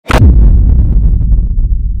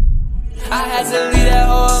I had to leave that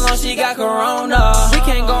hoe alone, she got corona. We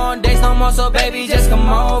can't go on dates no more, so baby, just come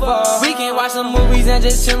over. We can watch some movies and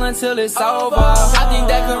just chill until it's over. I think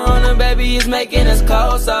that corona, baby, is making us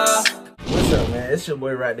closer. What's up, man? It's your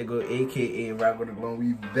boy Rocdagoat, aka Rocdagoat.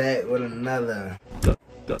 We back with another.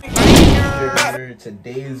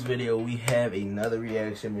 Today's video, we have another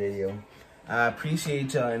reaction video. I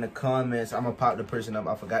appreciate y'all in the comments. I'm gonna pop the person up.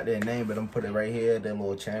 I forgot their name, but I'm gonna put it right here. Their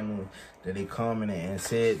little channel that they commented and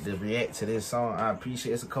said to react to this song. I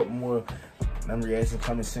appreciate it's a couple more them reactions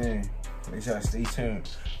coming soon. Make sure I stay tuned.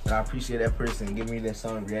 But I appreciate that person give me that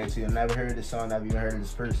song to react to. I've never heard this song. I've even heard of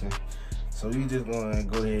this person. So we just gonna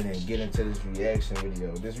go ahead and get into this reaction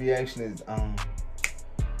video. This reaction is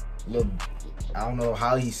little, I don't know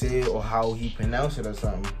how he said it or how he pronounced it or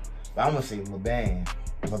something, but I'm gonna say LiBand.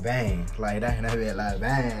 LiBand, like that ain't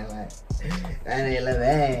LiBand, like that ain't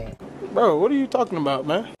LiBand. Bro, what are you talking about,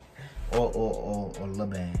 man? Or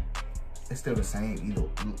LiBand. It's still the same, either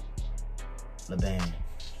LiBand.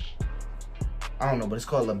 I don't know, but it's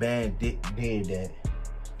called LiBand did that.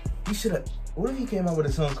 He should have. What if he came out with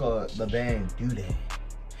a song called LiBand Do That,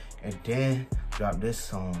 and then dropped this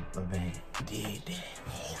song LiBand Did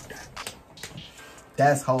That?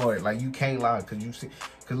 That's hard. Like, you can't lie, cause you see,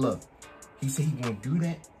 cause look, he said he gonna do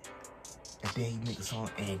that, and then he make a song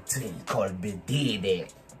and he called it Been Did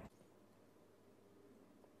That.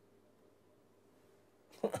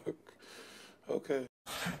 Okay.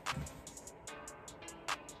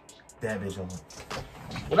 That bitch on.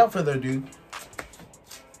 Without further ado,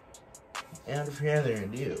 let's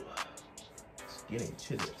get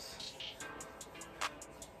into this.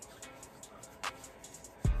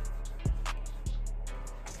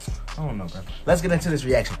 I don't know, bro. Let's get into this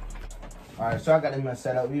reaction. All right, so I got him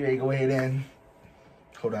set up. We ready to go ahead and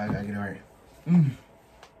hold on. I gotta get it right.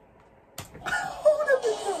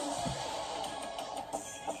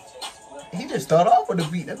 He just started off with the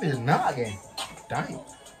beat. That bitch knocking. Damn,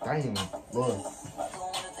 Lord.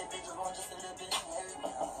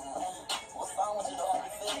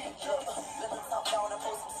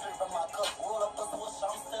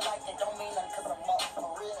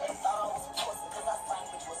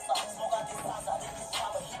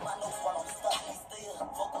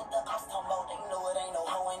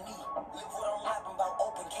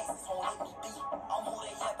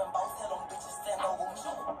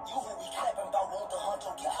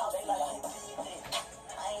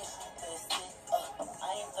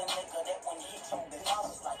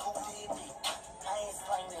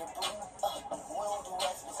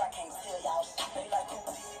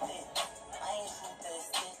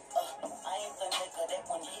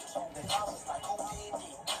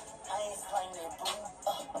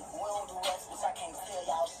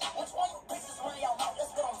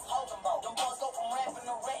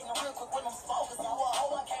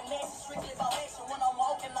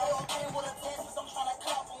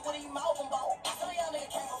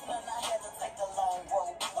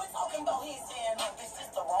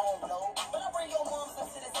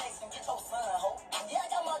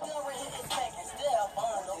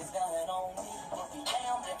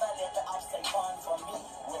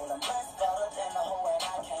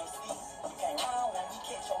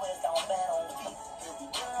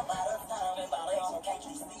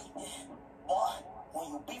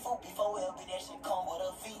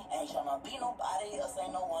 Be nobody else,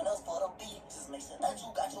 ain't no one else but a beat. Just make sure that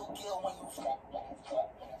you got your gear when you fuck.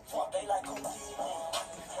 They like who did that?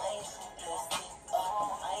 I ain't shoot this shit.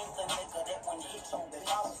 I ain't the nigga that when hit your bitch.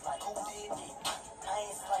 I was like, who did it? I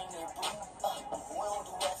ain't slang that boo. We don't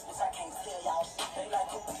do that, bitch. I can't tell y'all shit. They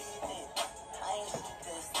like who did it? I ain't shoot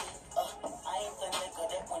this shit. I ain't the nigga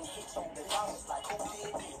that when hit your bitch. I was like, who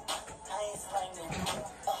did it? I ain't slang that boo.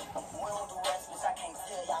 We don't do that, bitch. I can't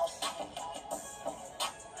tell y'all shit.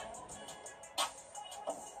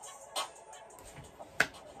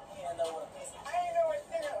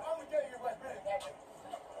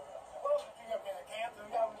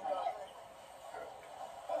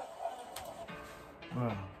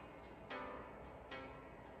 Bro,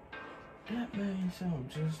 that man sound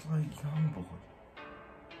just like Youngboy.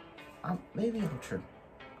 Maybe I'm tripping,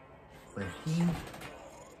 but he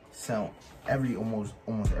sound almost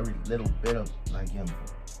every little bit of like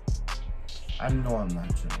Youngboy. I know I'm not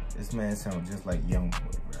tripping. This man sound just like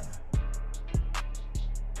Youngboy, bro.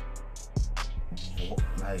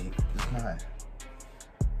 Like, it's not.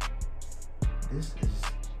 This is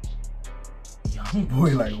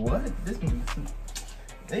Youngboy. Like, what? This music.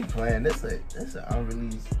 They playing this an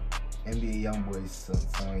unreleased NBA Youngboy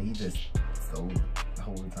song. He just stole it the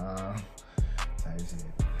whole time. Type shit.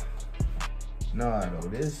 Nah, though,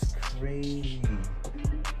 this crazy,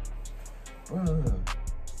 bro.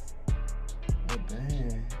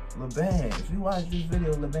 LiBand, if you watch this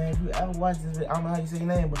video, LiBand, if you ever watch this video, I don't know how you say your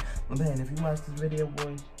name, but LiBand, if you watch this video,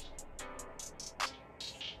 boy,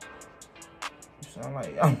 you sound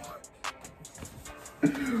like, oh,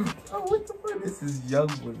 what the fuck? This is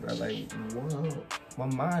Youngboy, bro. Like, whoa. My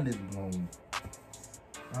mind is blown.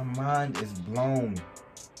 My mind is blown.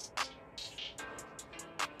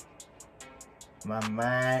 My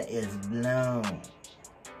mind is blown.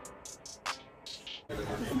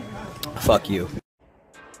 Fuck you.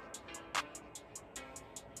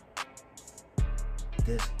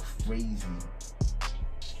 That's crazy.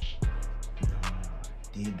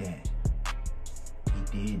 Did that.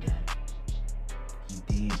 He did that. He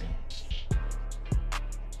did that.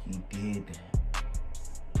 He did that.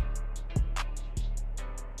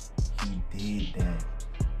 He did that.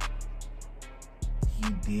 He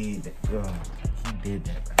did that. Yo, he did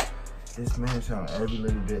that, bro. This man sound every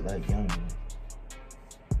little bit like Youngboy.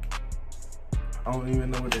 I don't even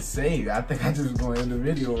know what to say. I think I just gonna end the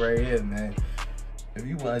video right here, man. If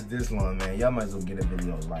you watch this one, man, y'all might as well get a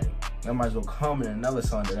video like. Y'all might as well comment another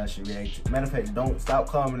song that I should react to. Matter of fact, don't stop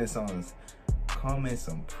commenting songs. Comment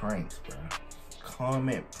some pranks, bro.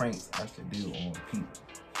 Comment pranks I should do on people.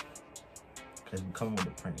 Cause we come with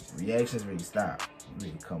the pranks. Reactions really stop. We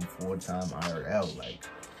really come full-time IRL, like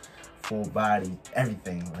full body,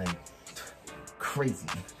 everything, like crazy.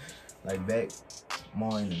 Like back,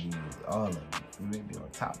 more interviews, all of it. We really be on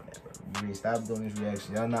top of that, bro. We really stop doing this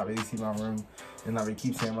reaction. Y'all not really see my room. Y'all not really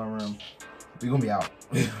keep saying my room. We gonna be out.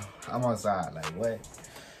 I'm outside, like what?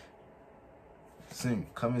 Soon,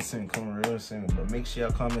 coming real soon. But make sure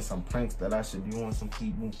y'all comment some pranks that I should do on some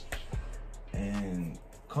people. And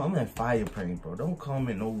comment fire prank, bro. Don't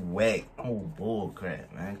comment no whack, no bull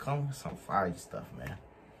crap, man. Comment some fire stuff, man.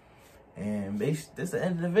 And this is the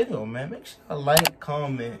end of the video, man. Make sure y'all like,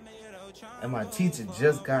 comment. And my teacher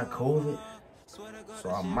just got COVID,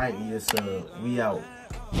 so I might need a sub. We out.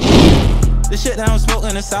 The shit that I'm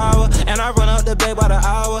smoking is sour, and I run up the bag by the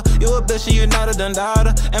hour. You a bitch and you not a done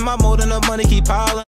daughter, and my mold and the money keep piling.